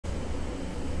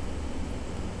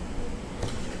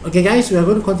Okay guys, we are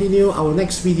going to continue our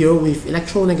next video with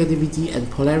electronegativity and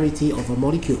polarity of a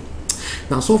molecule.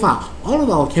 Now so far, all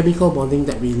of our chemical bonding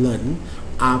that we learn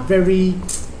are very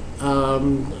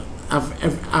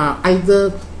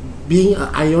either being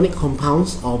ionic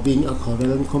compounds or being a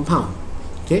covalent compound.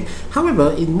 Okay.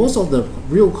 However, in most of the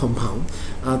real compound,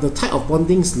 the type of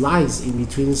bondings lies in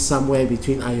between, somewhere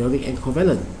between ionic and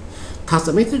covalent. Thus,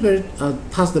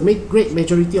 the great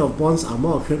majority of bonds are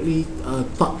more accurately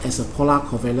thought as a polar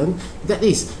covalent, that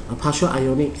is, a partial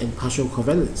ionic and partial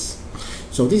covalence.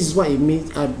 So this is what it means.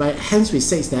 Hence, we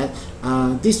say that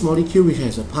this molecule, which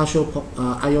has a partial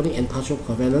ionic and partial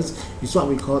covalence, is what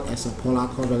we call as a polar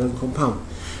covalent compound.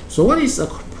 So what is a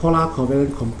polar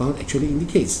covalent compound actually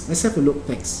indicates? Let's have a look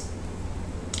next.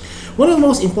 One of the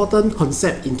most important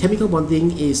concepts in chemical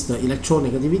bonding is the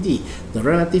electronegativity, the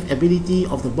relative ability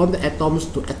of the bonded atoms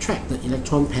to attract the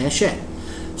electron pair share.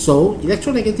 So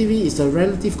electronegativity is a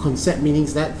relative concept, meaning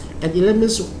that an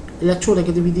element's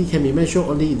electronegativity can be measured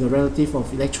only in the relative of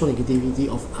electronegativity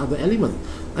of other elements.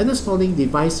 Linus Pauling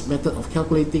devised method of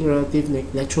calculating relative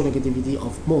electronegativity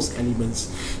of most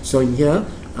elements. So in here,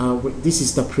 this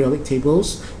is the periodic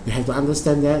tables. You have to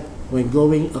understand that when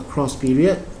going across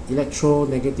period,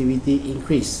 electronegativity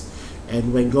increase,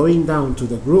 and when going down to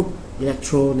the group,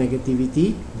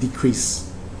 electronegativity decrease.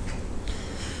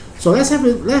 So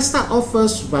let's start off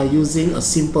first by using a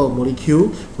simple molecule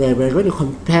where we're going to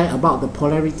compare about the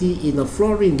polarity in a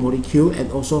fluorine molecule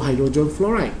and also hydrogen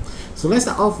fluoride. So let's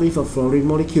start off with a fluorine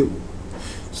molecule.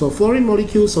 So fluorine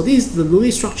molecule, so this is the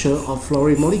Lewis structure of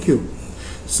fluorine molecule.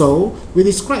 So we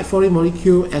describe fluorine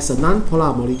molecule as a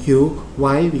non-polar molecule.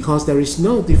 Why? Because there is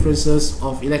no differences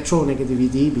of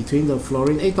electronegativity between the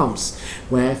fluorine atoms,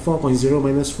 where 4.0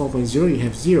 minus 4.0 you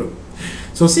have 0.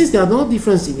 So since there are no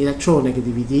difference in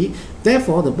electronegativity,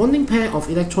 therefore the bonding pair of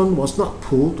electron was not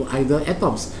pulled to either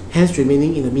atoms, hence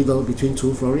remaining in the middle between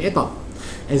two fluorine atoms.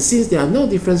 And since there are no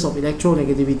difference of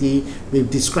electronegativity, we've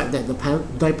described that the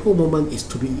dipole moment is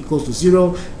to be equals to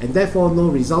 0, and therefore no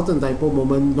resultant dipole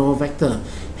moment nor vector.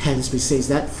 Hence we say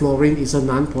that fluorine is a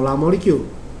non-polar molecule.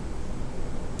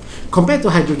 Compared to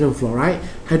hydrogen fluoride,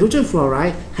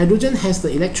 hydrogen has the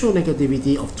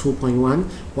electronegativity of 2.1,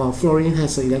 while fluorine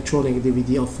has the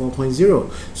electronegativity of 4.0.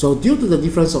 So due to the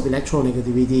difference of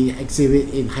electronegativity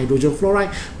exhibit in hydrogen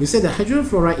fluoride, we say that hydrogen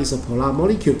fluoride is a polar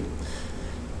molecule.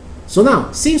 So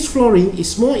now, since fluorine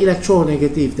is more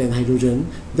electronegative than hydrogen,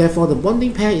 therefore the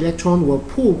bonding pair electron will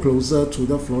pull closer to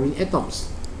the fluorine atoms.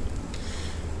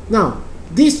 Now,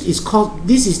 this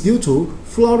is due to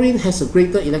fluorine has a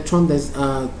greater electron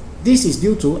density. This is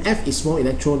due to F is more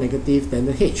electronegative than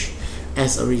the H.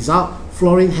 As a result,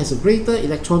 fluorine has a greater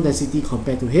electron density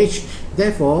compared to H.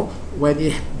 Therefore, when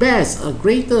it bears a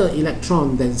greater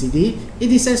electron density,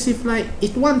 it is as if like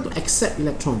it wants to accept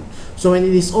electron. So when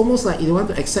it is almost like it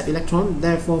wants to accept electron,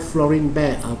 therefore fluorine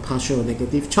bears a partial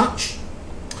negative charge.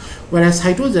 Whereas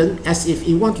hydrogen, as if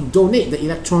it wants to donate the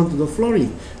electron to the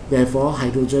fluorine, therefore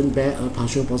hydrogen bears a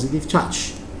partial positive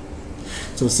charge.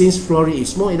 So since fluorine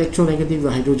is more electronegative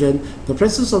than hydrogen, the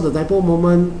presence of the dipole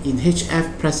moment in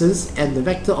HF presence and the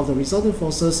vector of the resultant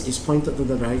forces is pointed to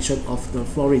the direction of the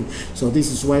fluorine. So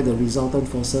this is where the resultant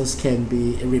forces can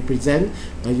be represented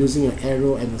by using an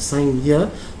arrow and a sign here.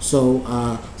 So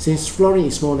since fluorine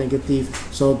is more negative,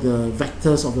 so the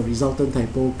vectors of the resultant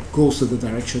dipole goes to the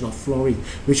direction of fluorine,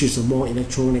 which is a more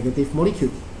electronegative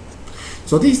molecule.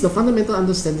 So this is the fundamental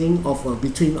understanding of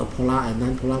between a polar and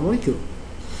non-polar molecule.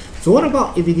 So what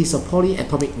about if it is a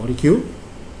polyatomic molecule?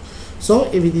 So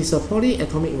if it is a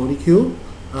polyatomic molecule,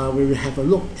 we will have a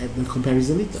look at the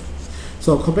comparison later.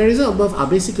 So comparison above are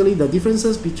basically the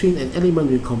differences between an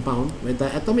element with compound, where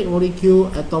diatomic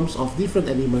molecule atoms of different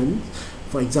elements,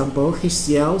 for example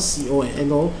HCI CO and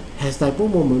NO, has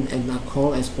dipole moment and are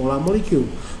called as polar molecule,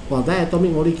 while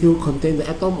diatomic molecule contain the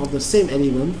atom of the same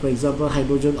element, for example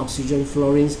hydrogen, oxygen,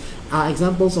 fluorines, are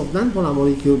examples of non-polar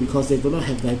molecule because they do not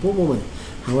have dipole moment.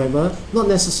 However, not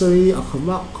necessarily a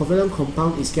covalent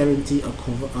compound is guaranteed a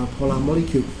polar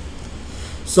molecule.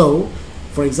 So,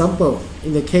 for example,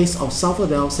 in the case of sulfur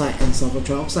dioxide and sulfur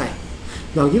trioxide.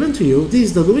 Now given to you, this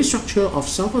is the Lewis structure of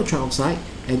sulfur trioxide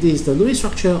and this is the Lewis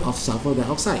structure of sulfur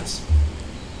dioxide.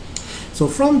 So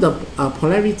from the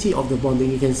polarity of the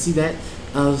bonding, you can see that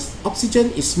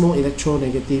oxygen is more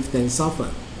electronegative than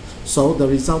sulfur. So the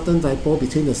resultant dipole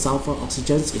between the sulfur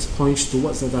oxygens is points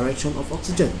towards the direction of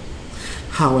oxygen.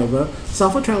 However,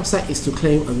 sulfur trioxide is to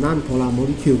claim a non-polar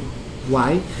molecule.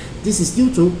 Why? This is due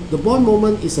to the bond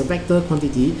moment is a vector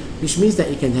quantity, which means that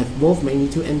it can have both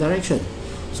magnitude and direction.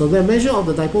 So the measure of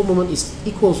the dipole moment is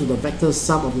equal to the vector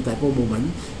sum of the dipole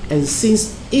moment, and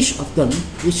since each of them,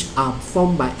 which are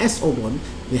formed by SO bond,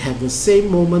 they have the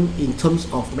same moment in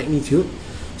terms of magnitude.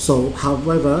 So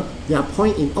however, they are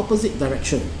pointed in opposite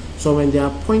direction. So when they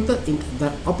are pointed in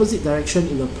the opposite direction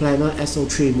in a planar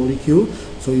SO3 molecule,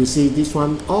 so you see this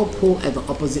one all pull at the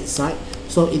opposite side.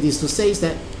 So it is to say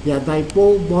that their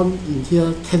dipole bond in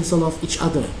here cancel off each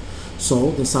other.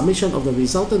 So the summation of the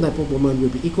resultant dipole moment will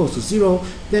be equal to 0.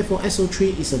 Therefore,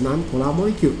 SO3 is a non-polar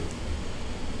molecule.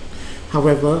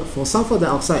 However, for sulfur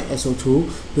dioxide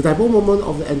SO2, the dipole moment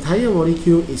of the entire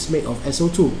molecule is made of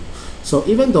SO2. So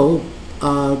even though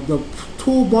the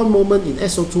two bond moments in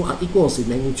SO2 are equals in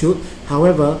magnitude,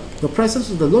 however, the presence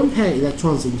of the lone pair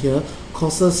electrons in here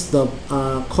causes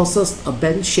a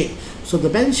band shape. So the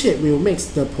band shape will make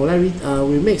the polarity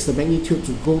makes the magnitude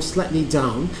to go slightly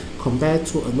down compared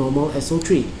to a normal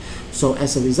SO3. So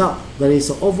as a result, there is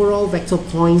an overall vector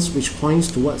points which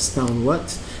points towards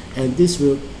downwards, and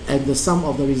the sum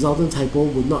of the resultant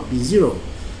dipole would not be 0.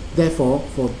 Therefore,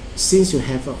 since you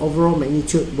have an overall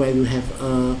magnitude where you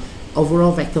have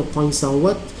overall vector points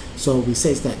downward, so we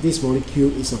say that this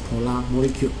molecule is a polar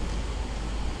molecule.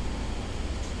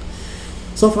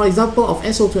 So for example of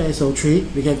SO2 and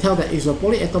SO3, we can tell that if a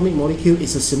polyatomic molecule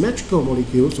is a symmetrical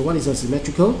molecule. So what is a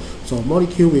symmetrical? So a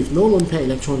molecule with no lone pair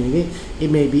electron in it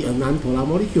may be a non-polar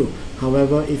molecule.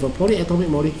 However, if a polyatomic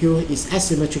molecule is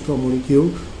asymmetrical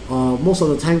molecule, most of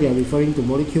the time we are referring to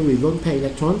molecule with lone pair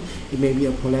electron, it may be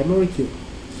a polar molecule.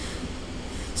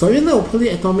 So even though a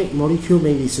polyatomic molecule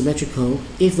may be symmetrical,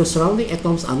 if the surrounding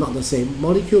atoms are not the same,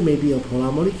 molecule may be a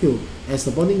polar molecule, as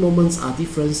the bonding moments are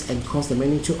different and cause the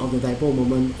magnitude of the dipole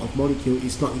moment of molecule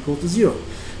is not equal to 0.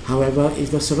 However,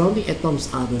 if the surrounding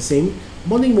atoms are the same,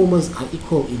 bonding moments are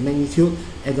equal in magnitude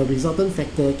and the resultant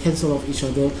factor cancel off each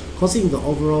other, causing the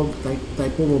overall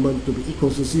dipole moment to be equal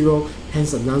to 0,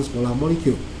 hence a non-polar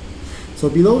molecule. So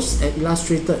below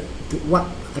illustrated, what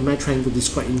am I trying to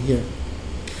describe in here?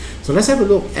 So let's have a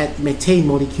look at methane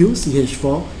molecule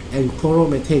CH4 and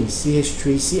chloromethane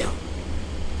CH3Cl.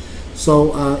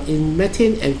 So in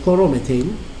methane and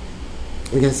chloromethane,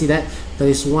 we can see that there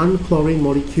is one chlorine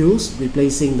molecules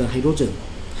replacing the hydrogen.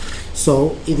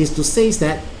 So it is to say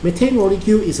that methane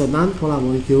molecule is a non-polar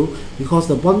molecule because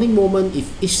the bonding moment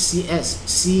if each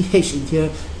CH in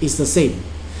here is the same,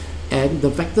 and the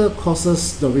vector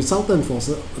causes the resultant force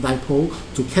dipole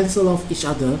to cancel off each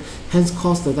other, hence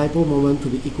cause the dipole moment to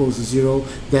be equal to 0,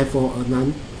 therefore a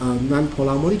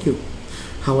non-polar molecule.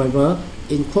 However,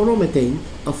 in chloromethane,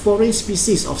 a foreign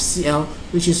species of Cl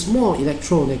which is more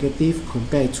electronegative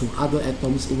compared to other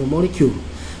atoms in the molecule.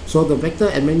 So the vector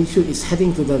and magnitude is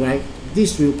heading to the right.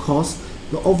 This will cause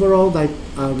the overall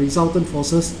resultant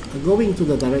forces going to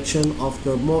the direction of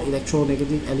the more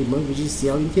electronegative element, which is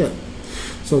Cl in here.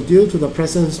 So due to the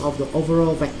presence of the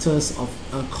overall vectors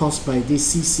caused by these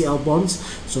CCl bonds,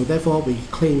 so therefore we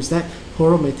claim that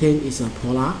chloromethane is a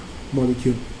polar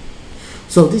molecule.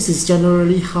 So this is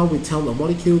generally how we tell a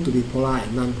molecule to be polar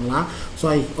and non-polar. So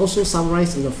I also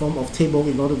summarize in the form of table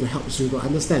in order to help you to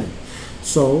understand.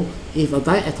 So if a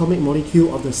diatomic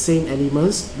molecule of the same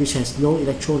elements which has no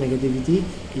electronegativity,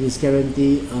 it is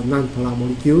guaranteed a non-polar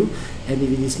molecule, and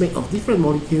if it is made of different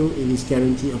molecule, it is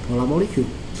guaranteed a polar molecule.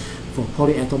 For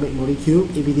polyatomic molecule,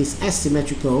 if it is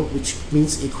asymmetrical, which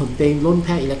means it contains lone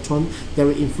pair electron that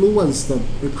will influence the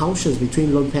repulsions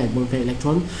between lone pair and lone pair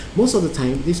electron, most of the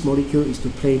time this molecule is to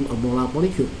claim a molar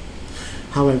molecule.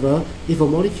 However, if a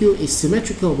molecule is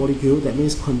symmetrical molecule, that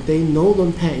means contain no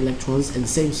lone pair electrons and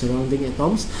same surrounding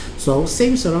atoms. So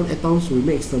same surrounding atoms will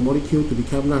make the molecule to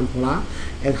become non-polar,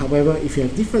 and however, if you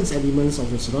have different elements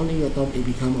of the surrounding atom, it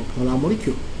becomes a polar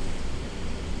molecule.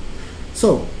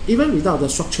 So even without the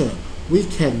structure, we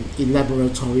can in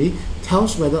laboratory tell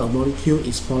whether a molecule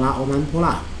is polar or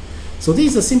non-polar. So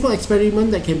this is a simple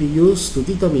experiment that can be used to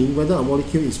determine whether a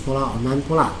molecule is polar or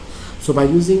non-polar. So by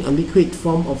using a liquid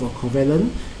form of a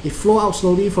covalent, it flows out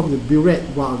slowly from the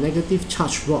burette while a negative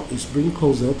charged rod is bring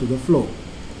closer to the flow.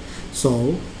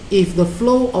 So if the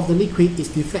flow of the liquid is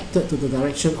deflected to the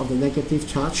direction of the negative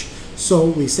charge, so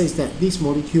we say that this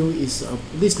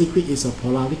liquid is a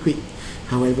polar liquid.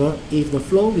 However, if the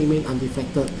flow remains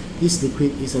undeflected, this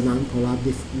liquid is a non-polar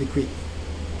liquid.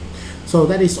 So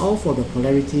that is all for the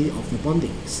polarity of the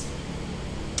bondings.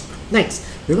 Next,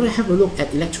 we're going to have a look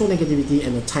at electronegativity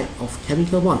and the type of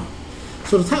chemical bond.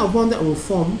 So the type of bond that will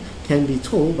form can be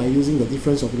told by using the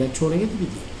difference of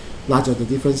electronegativity. Larger the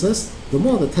differences, the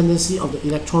more the tendency of the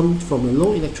electron from the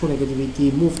low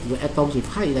electronegativity move to the atoms with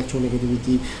high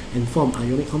electronegativity and form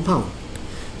ionic compound.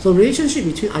 So the relationship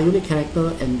between ionic character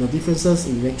and the differences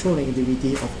in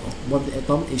electronegativity of one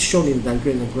atom is shown in the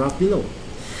diagram and graph below.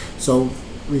 So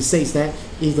which says that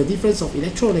if the difference of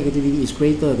electronegativity is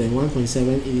greater than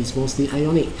 1.7, it is mostly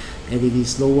ionic, and if it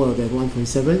is lower than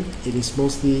 1.7, it is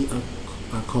mostly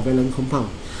a covalent compound.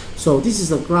 So this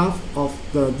is a graph of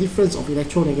the difference of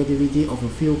electronegativity of a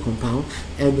few compound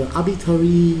and the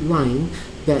arbitrary line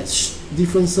that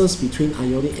differences between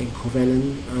ionic and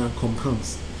covalent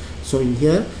compounds. So in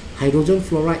here, hydrogen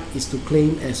fluoride is to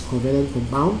claim as covalent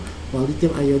compound, while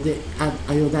lithium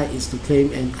iodide is to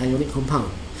claim an ionic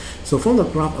compound. So from the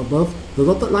graph above, the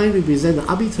dotted line represents the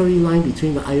arbitrary line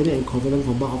between the ionic and covalent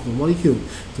compound of the molecule.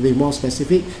 To be more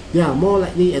specific, they are more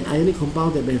likely an ionic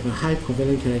compound that may have a high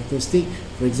covalent characteristic,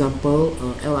 for example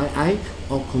Lii,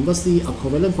 or conversely a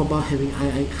covalent compound having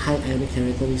high ionic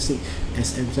characteristic,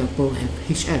 as example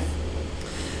HF.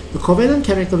 The covalent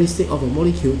characteristic of a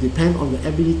molecule depend on the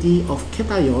ability of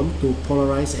cation to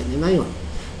polarize an anion.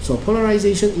 So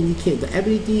polarization indicates the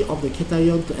ability of the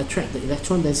cation to attract the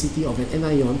electron density of an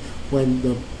anion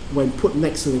when put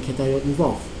next to the cation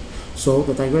involved. So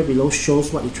the diagram below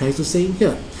shows what it tries to say in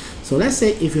here. So let's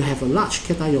say if you have a large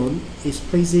cation is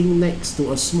placing next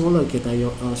to a smaller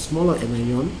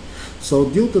anion. So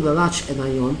due to the large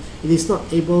anion, it is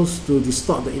not able to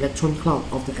distort the electron cloud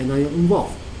of the anion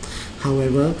involved.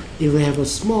 However, if we have a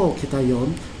small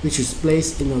cation which is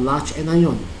placed in a large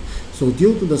anion, so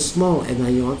due to the small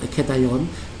cation,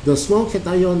 the small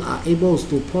cation are able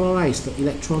to polarize the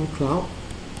electron cloud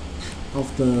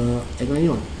of the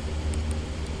anion.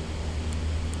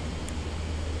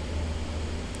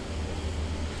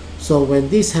 So when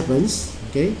this happens,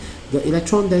 okay, the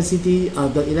electron density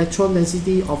of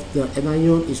the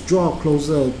anion is drawn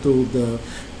closer to the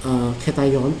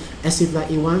cation, as if like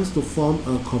it wants to form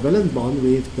a covalent bond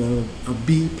with the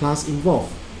B plus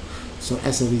involved. So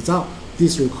as a result,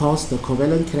 this will cause the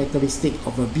covalent characteristic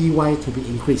of a By to be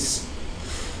increased.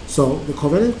 So the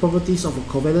covalent properties of a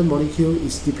covalent molecule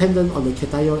is dependent on the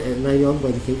cation and anion,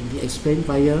 where they can be explained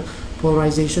via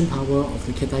polarization power of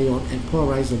the cation and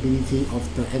polarizability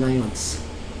of the anions.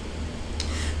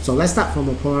 So let's start from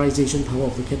the polarization power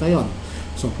of the cation.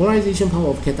 So polarization power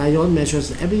of cation measures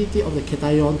the ability of the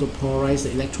cation to polarize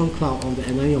the electron cloud of the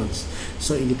anions.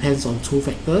 So it depends on two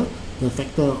factors, the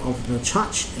factor of the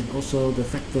charge and also the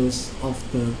factors of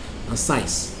the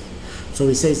size. So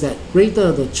it says that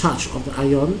greater the charge of the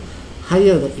ion,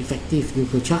 higher the effective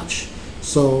nuclear charge.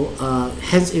 So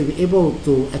hence it will be able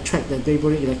to attract the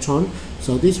neighboring electron.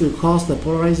 So this will cause the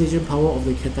polarization power of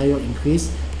the cation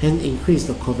increase, hence increase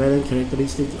the covalent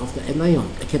characteristic of the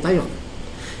cation.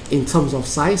 In terms of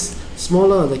size,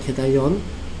 smaller the cation,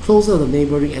 closer the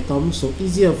neighboring atom, so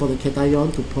easier for the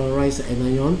cation to polarize the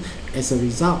anion. As a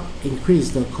result,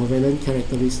 increase the covalent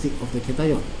characteristic of the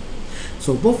cation.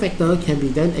 So both factors can be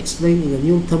then explained in the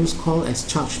new terms called as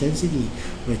charge density,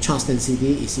 where charge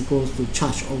density is equal to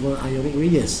charge over ionic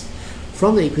radius.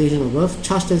 From the equation above,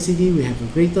 charge density will have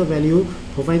a greater value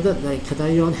provided that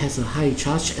cation has a high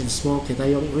charge and small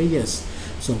cationic radius.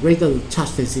 So greater the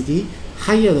charge density,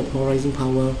 higher the polarizing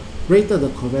power, greater the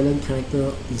covalent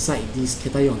character inside this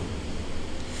cation.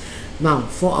 Now,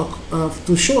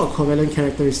 to show a covalent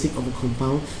characteristic of a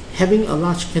compound, having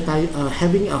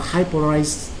a high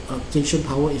polarization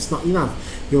power is not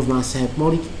enough. You must have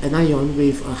anion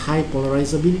with a high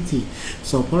polarizability.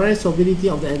 So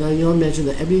polarizability of the anion measures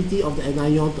the ability of the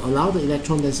anion to allow the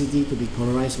electron density to be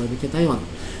polarized by the cation.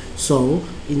 So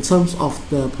in terms of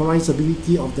the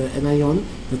polarizability of the anion,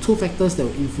 the two factors that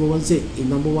will influence it in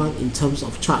number one, in terms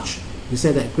of charge. We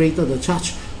said that greater the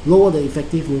charge, lower the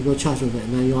effective nuclear charge of the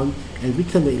anion and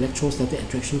weaken the electrostatic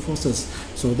attraction forces.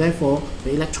 So therefore,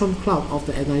 the electron cloud of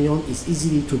the anion is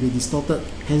easily to be distorted,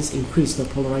 hence increase the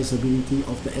polarizability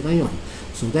of the anion.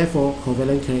 So therefore,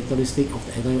 covalent characteristic of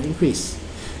the anion increase.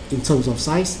 In terms of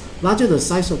size, larger the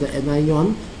size of the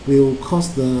anion will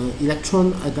cause the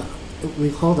electron,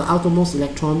 we call the outermost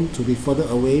electron to be further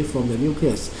away from the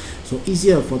nucleus. So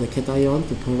easier for the cation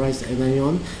to polarize the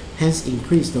anion, hence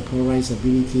increase the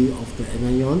polarizability of the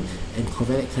anion and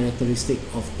covalent characteristic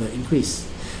of the increase.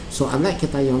 So unlike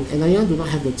cation, anion do not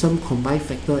have the term combined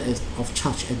factor of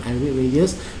charge and ionic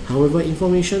radius. However,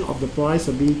 information of the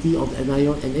polarizability of the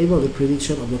anion enable the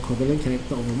prediction of the covalent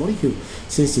character of the molecule.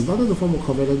 Since in order to form a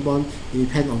covalent bond, it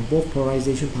depends on both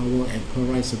polarization power and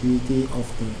polarizability of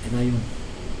the anion.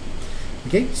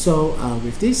 Okay, so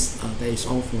with this, that is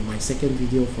all for my second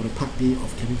video for the part B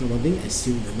of chemical bonding. I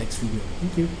see you in the next video.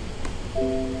 Thank you.